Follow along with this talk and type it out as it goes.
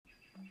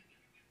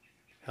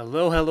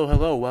Hello, hello,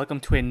 hello. Welcome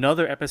to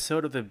another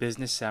episode of the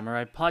Business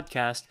Samurai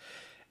podcast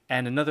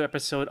and another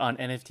episode on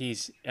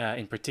NFTs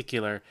in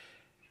particular.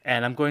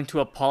 And I'm going to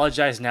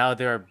apologize now.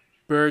 There are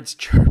birds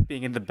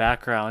chirping in the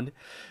background.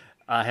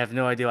 I have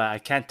no idea why. I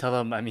can't tell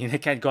them. I mean, I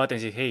can't go out there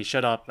and say, hey,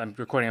 shut up. I'm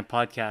recording a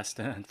podcast,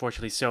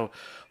 unfortunately. So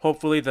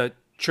hopefully the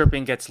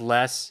chirping gets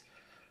less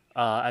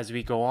as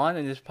we go on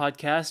in this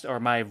podcast, or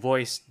my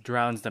voice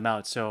drowns them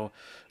out. So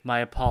my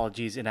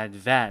apologies in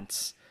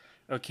advance.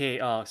 Okay,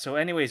 so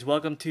anyways,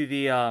 welcome to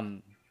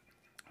the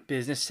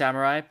Business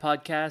Samurai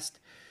podcast,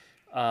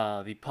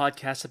 the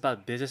podcast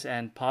about business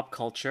and pop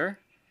culture.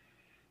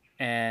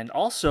 And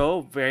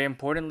also, very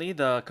importantly,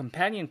 the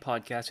companion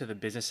podcast to the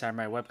Business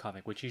Samurai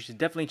webcomic, which you should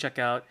definitely check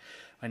out.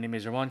 My name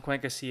is Ramon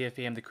Cuenca,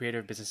 CFA. I'm the creator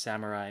of Business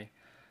Samurai.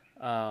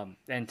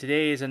 And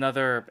today is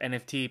another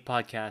NFT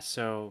podcast.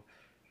 So,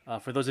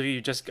 for those of you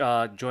just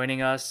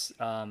joining us,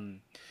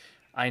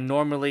 I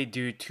normally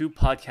do two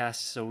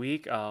podcasts a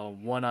week,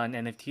 one on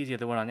NFTs, the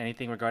other one on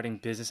anything regarding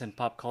business and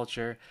pop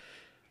culture.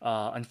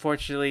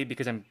 Unfortunately,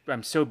 because I'm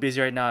so busy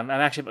right now, I'm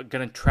actually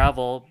going to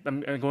travel. I'm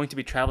going to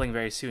be traveling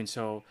very soon,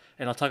 so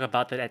and I'll talk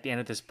about that at the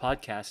end of this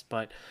podcast.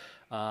 But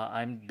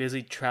I'm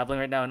busy traveling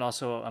right now, and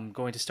also I'm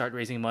going to start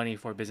raising money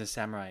for Business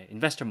Samurai,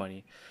 investor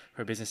money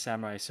for Business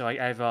Samurai. So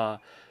I've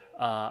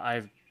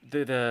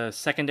the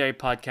secondary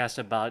podcast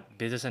about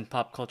business and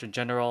pop culture in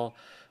general.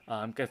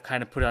 I've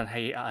kind of put it on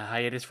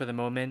hiatus for the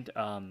moment.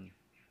 However,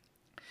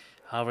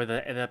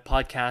 the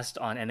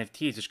podcast on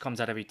NFTs, which comes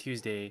out every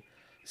Tuesday,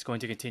 is going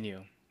to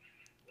continue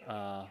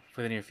for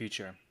the near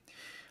future.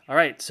 All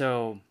right,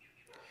 so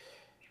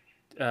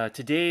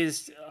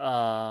today's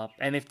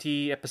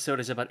NFT episode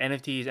is about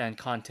NFTs and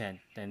content.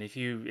 And if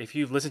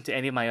you've listened to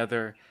any of my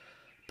other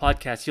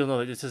podcasts, you'll know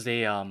that this is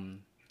a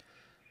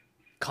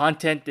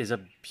content is a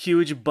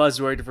huge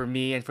buzzword for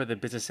me and for the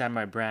Business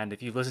Samurai brand.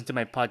 If you listen to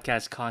my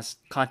podcast,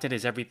 content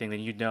is everything,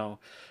 then you'd know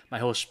my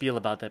whole spiel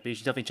about that. But you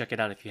should definitely check it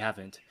out if you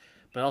haven't.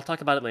 But I'll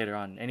talk about it later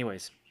on.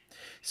 Anyways,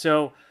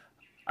 so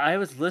I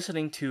was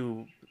listening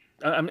to,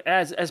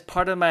 as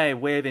part of my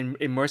way of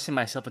immersing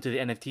myself into the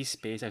NFT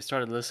space, I've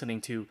started listening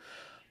to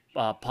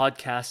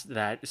podcasts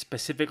that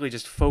specifically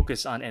just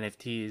focus on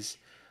NFTs.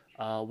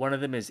 One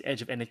of them is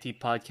Edge of NFT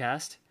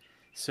podcast.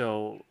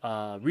 So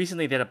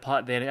recently they had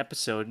an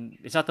episode.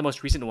 It's not the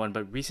most recent one,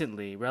 but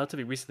recently,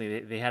 relatively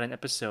recently, they had an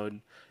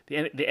episode.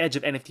 The Edge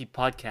of NFT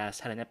podcast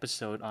had an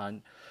episode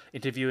on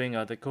interviewing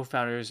the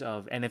co-founders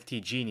of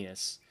NFT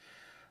Genius,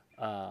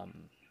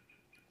 and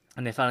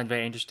they found it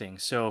very interesting.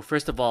 So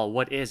first of all,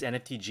 what is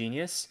NFT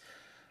Genius?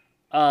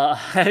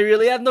 I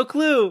really have no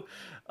clue.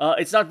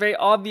 It's not very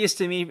obvious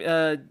to me.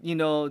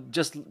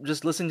 Just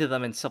listening to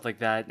them and stuff like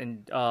that.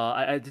 And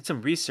I did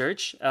some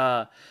research.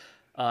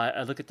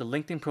 I look at the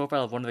LinkedIn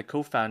profile of one of the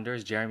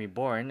co-founders, Jeremy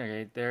Bourne.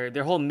 Okay,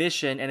 their whole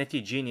mission,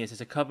 NFT Genius, is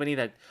a company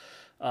that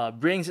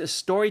brings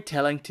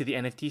storytelling to the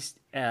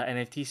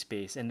NFT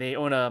space, and they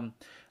own a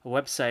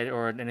website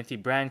or an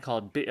NFT brand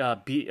called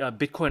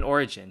Bitcoin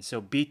Origins.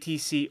 So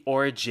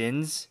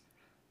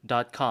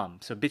btcorigins.com.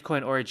 So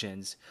Bitcoin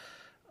Origins.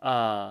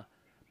 But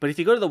if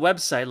you go to the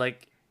website,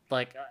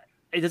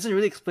 it doesn't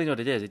really explain what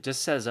it is. It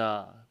just says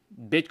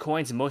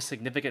Bitcoin's most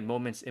significant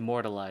moments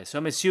immortalized. So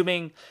I'm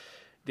assuming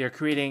they're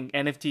creating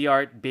NFT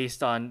art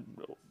based on,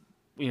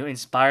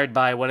 inspired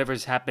by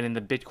whatever's happened in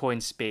the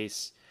Bitcoin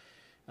space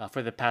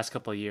for the past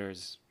couple of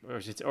years,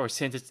 or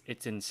since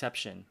its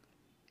inception.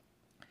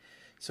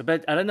 So,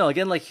 but I don't know.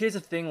 Again, here's the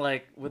thing.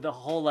 With the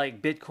whole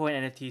Bitcoin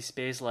NFT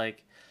space,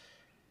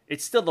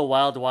 it's still the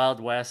wild, wild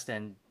west,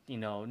 and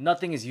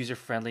nothing is user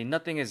friendly.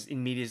 Nothing is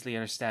immediately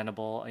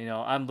understandable.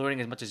 I'm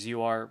learning as much as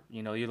you are.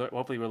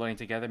 Hopefully we're learning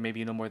together. Maybe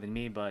you know more than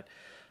me, but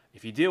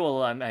if you do,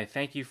 well, I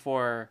thank you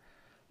for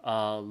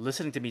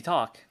listening to me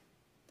talk.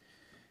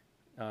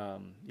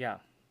 Yeah.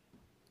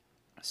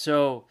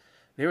 So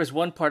there was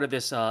one part of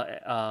this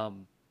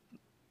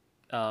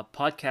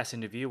podcast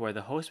interview where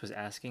the host was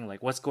asking,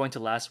 what's going to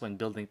last when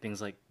building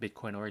things like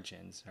Bitcoin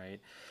Origins, right?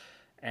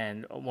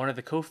 And one of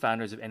the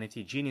co-founders of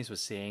NFT Genius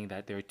was saying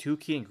that there are two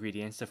key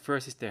ingredients. The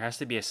first is there has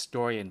to be a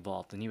story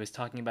involved, and he was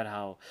talking about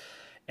how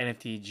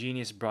NFT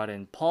Genius brought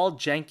in Paul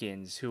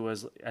Jenkins, who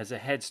was as a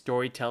head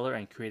storyteller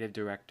and creative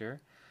director.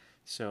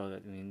 So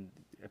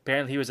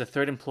apparently he was a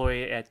third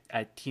employee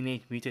at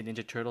Teenage Mutant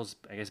Ninja Turtles,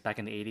 I guess back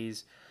in the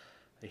 80s.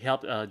 He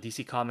helped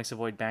DC Comics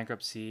avoid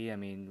bankruptcy.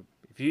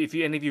 If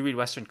any of you read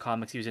Western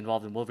comics, he was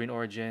involved in Wolverine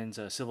Origins,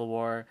 Civil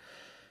War.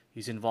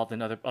 He's involved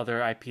in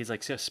other IPs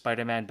like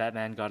Spider-Man,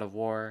 Batman, God of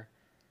War.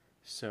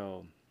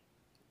 So,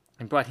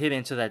 and brought him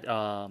into that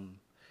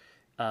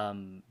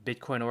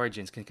Bitcoin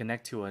Origins can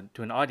connect to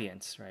an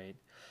audience, right?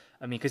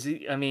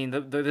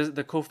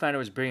 The co-founder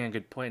was bringing a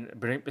good point.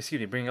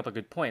 Bringing up a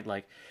good point.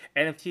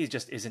 NFTs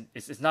just isn't.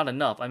 It's not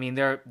enough.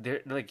 They're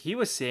he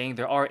was saying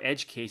there are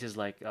edge cases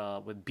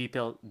with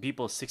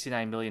Beeple's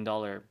 $69 million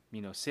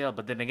sale,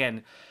 but then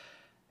again,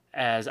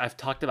 as I've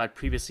talked about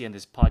previously in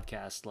this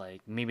podcast,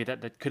 maybe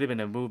that could have been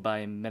a move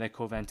by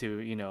Metacovan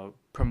to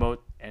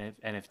promote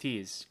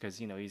NFTs because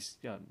he's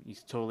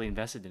totally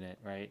invested in it,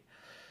 right?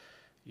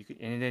 You can,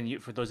 and then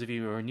for those of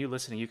you who are new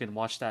listening, you can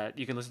watch that.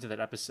 You can listen to that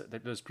episode,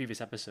 those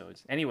previous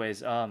episodes.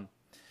 Anyways, but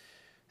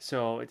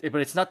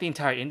it's not the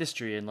entire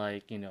industry, and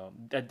like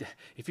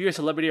if you're a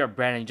celebrity or a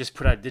brand and you just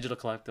put out digital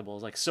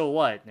collectibles, like so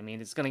what? I mean,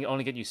 it's gonna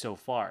only get you so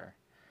far,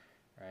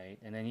 right?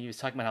 And then he was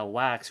talking about how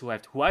Wax, who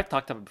I've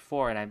talked about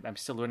before, and I'm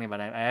still learning about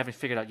it. I haven't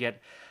figured out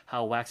yet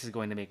how Wax is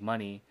going to make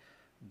money,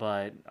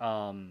 but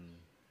the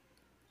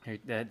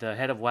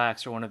head of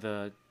Wax, or one of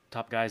the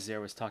top guys there,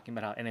 was talking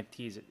about how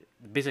NFTs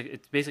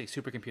it's basically a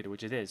supercomputer,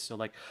 which it is. So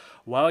like,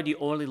 why would you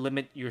only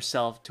limit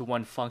yourself to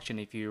one function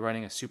if you're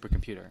running a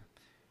supercomputer?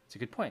 It's a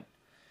good point.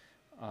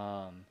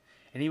 And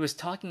he was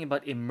talking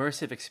about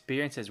immersive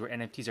experiences where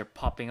NFTs are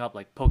popping up,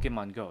 like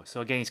Pokemon Go.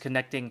 So again, he's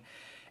connecting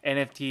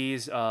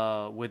NFTs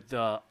with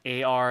the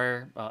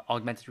AR,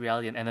 augmented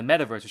reality, and the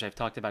metaverse, which I've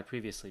talked about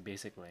previously,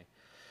 basically.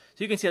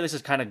 So you can see how this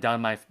is kind of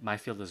down my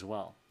field as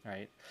well,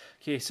 right?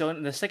 Okay, so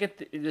the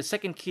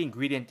second key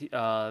ingredient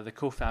the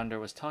co-founder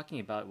was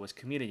talking about was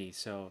community.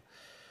 So,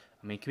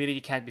 I mean,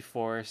 community can't be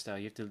forced.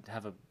 You have to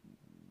have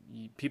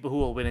people who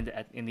will win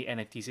in the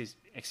NFT.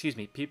 Excuse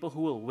me, people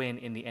who will win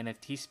in the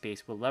NFT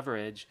space will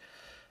leverage.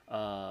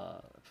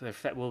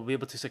 Will be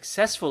able to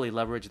successfully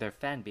leverage their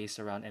fan base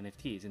around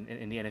NFTs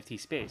in the NFT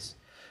space.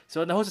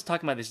 So the host is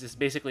talking about this is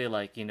basically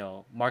like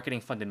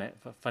marketing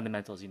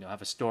fundamentals.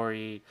 Have a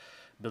story,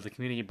 build a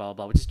community, blah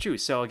blah, which is true.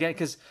 So again,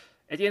 because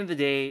at the end of the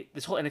day,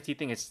 this whole NFT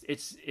thing, it's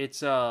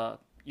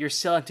you're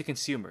selling to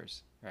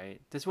consumers, right?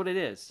 That's what it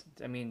is.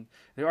 I mean,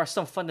 there are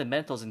some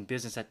fundamentals in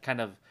business that kind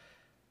of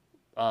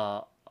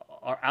are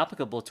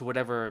applicable to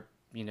whatever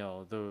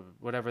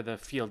whatever the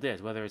field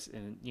is, whether it's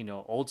in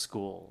old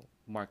school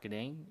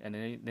marketing and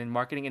then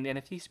marketing in the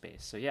NFT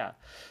space. So yeah,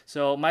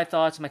 so my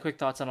quick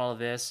thoughts on all of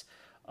this.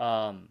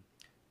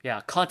 Yeah,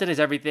 content is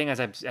everything,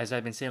 as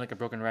I've been saying like a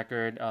broken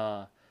record.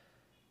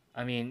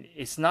 I mean,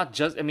 it's not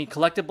just. I mean,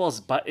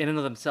 collectibles, but in and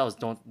of themselves,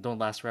 don't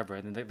last forever.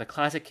 And the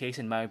classic case,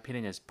 in my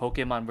opinion, is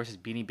Pokemon versus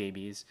Beanie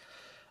Babies.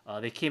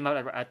 They came out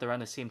at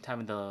around the same time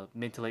in the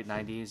mid to late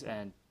 '90s,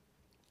 and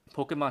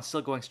Pokemon's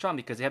still going strong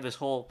because they have this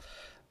whole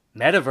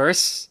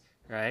metaverse,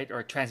 right,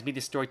 or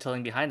transmedia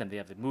storytelling behind them. They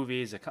have the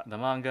movies, the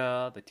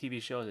manga, the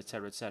TV shows,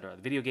 etc., etc.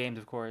 The video games,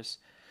 of course.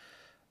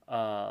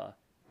 So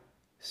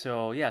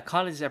yeah,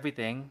 content is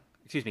everything.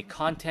 Excuse me,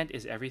 content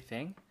is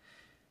everything.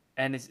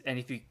 And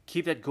if you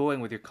keep that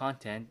going with your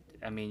content,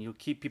 I mean, you'll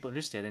keep people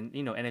interested. And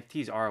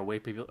NFTs are a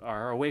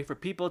way for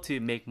people to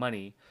make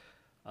money.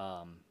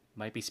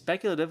 Might be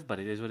speculative, but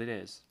it is what it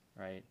is,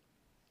 right?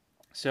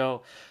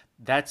 So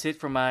that's it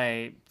for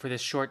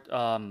this short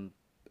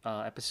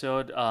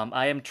episode.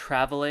 I am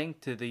traveling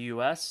to the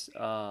U.S.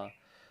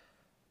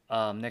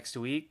 Next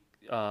week,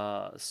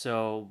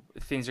 so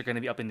things are going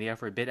to be up in the air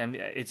for a bit. I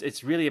mean,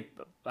 it's really,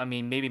 I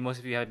mean, maybe most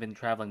of you haven't been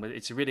traveling, but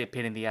it's really a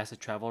pain in the ass to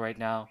travel right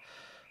now.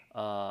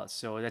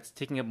 So that's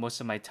taking up most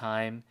of my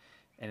time,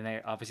 and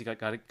I obviously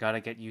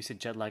gotta get used to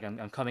jet lag.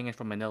 I'm coming in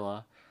from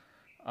Manila,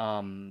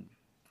 and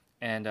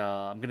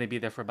I'm gonna be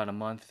there for about a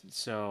month.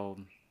 So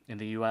in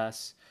the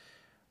U.S.,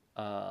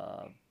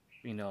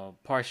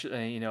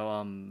 partially,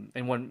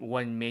 and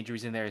one major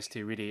reason there is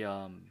to really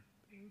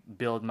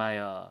build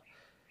my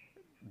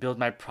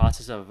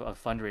process of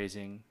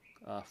fundraising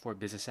for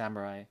Business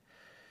Samurai.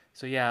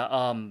 So yeah,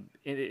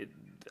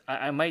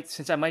 I might,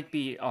 since I'm gonna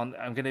be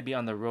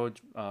on the road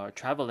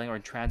traveling or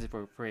in transit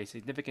for a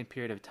significant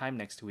period of time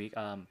next week.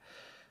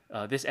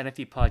 This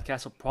NFT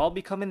podcast will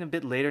probably come in a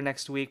bit later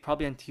next week,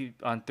 probably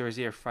on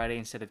Thursday or Friday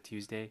instead of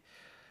Tuesday.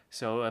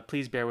 So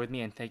please bear with me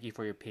and thank you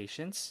for your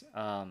patience.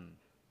 So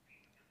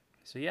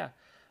yeah,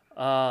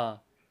 again,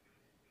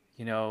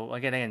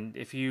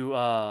 if you,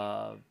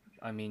 as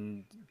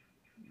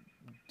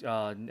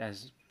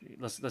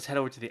let's head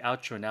over to the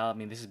outro now. I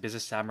mean, this is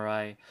Business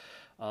Samurai.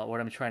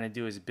 What I'm trying to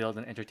do is build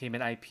an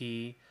entertainment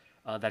IP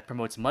that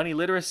promotes money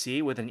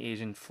literacy with an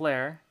Asian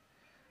flair.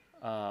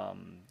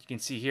 You can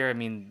see here. I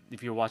mean,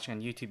 if you're watching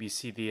on YouTube, you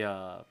see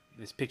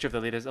this picture of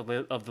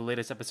the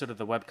latest episode of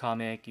the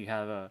webcomic. You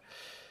have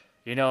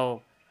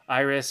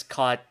Iris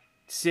caught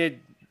Sid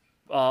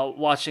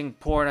watching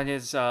porn on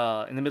his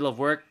in the middle of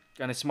work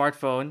on his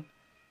smartphone,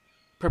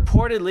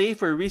 purportedly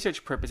for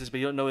research purposes, but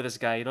you don't know this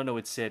guy. You don't know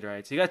it's Sid,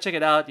 right? So you gotta check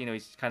it out.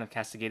 He's kind of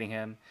castigating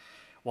him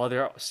while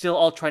they're still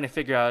all trying to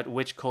figure out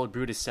which cold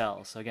brew to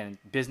sell. So again,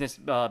 Business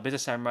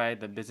Samurai,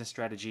 the business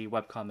strategy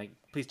webcomic.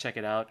 Please check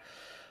it out.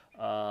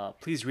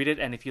 Please read it,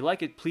 and if you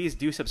like it, please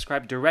do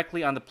subscribe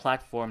directly on the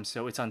platform.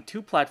 So it's on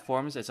two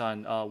platforms. It's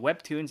on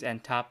Webtoons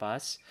and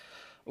Tapas.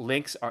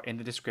 Links are in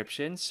the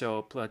description.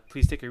 So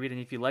please take a read,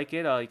 and if you like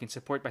it, you can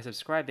support by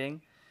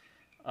subscribing.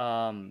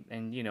 And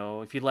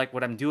if you like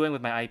what I'm doing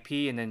with my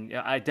IP, and then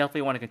I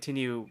definitely want to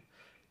continue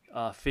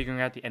figuring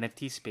out the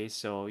NFT space.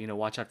 So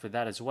watch out for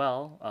that as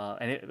well.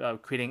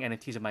 And creating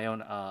NFTs of my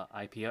own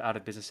IP out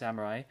of Business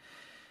Samurai.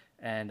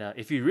 And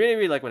if you really,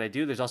 really like what I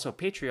do, there's also a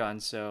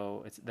Patreon,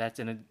 so that's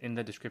in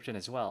the description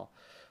as well.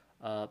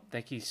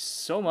 Thank you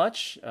so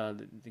much.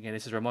 Again,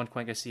 this is Ramon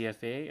Cuenca,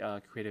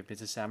 CFA, Creative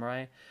Business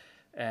Samurai,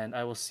 and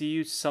I will see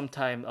you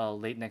sometime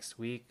late next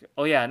week.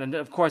 Oh yeah, and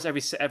of course,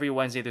 every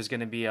Wednesday there's going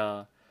to be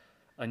a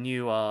a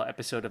new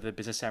episode of the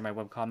Business Samurai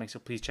webcomic. So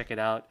please check it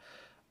out.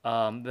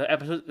 The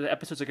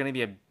episodes are going to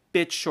be a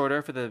bit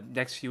shorter for the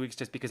next few weeks,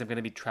 just because I'm going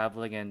to be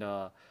traveling and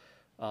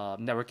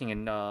networking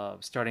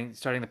and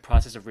starting the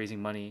process of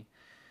raising money.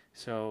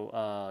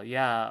 So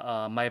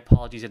yeah, my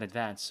apologies in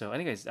advance. So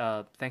anyways,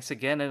 thanks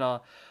again, and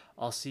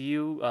I'll see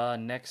you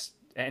next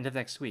end of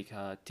next week.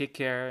 Take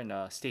care and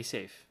stay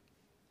safe.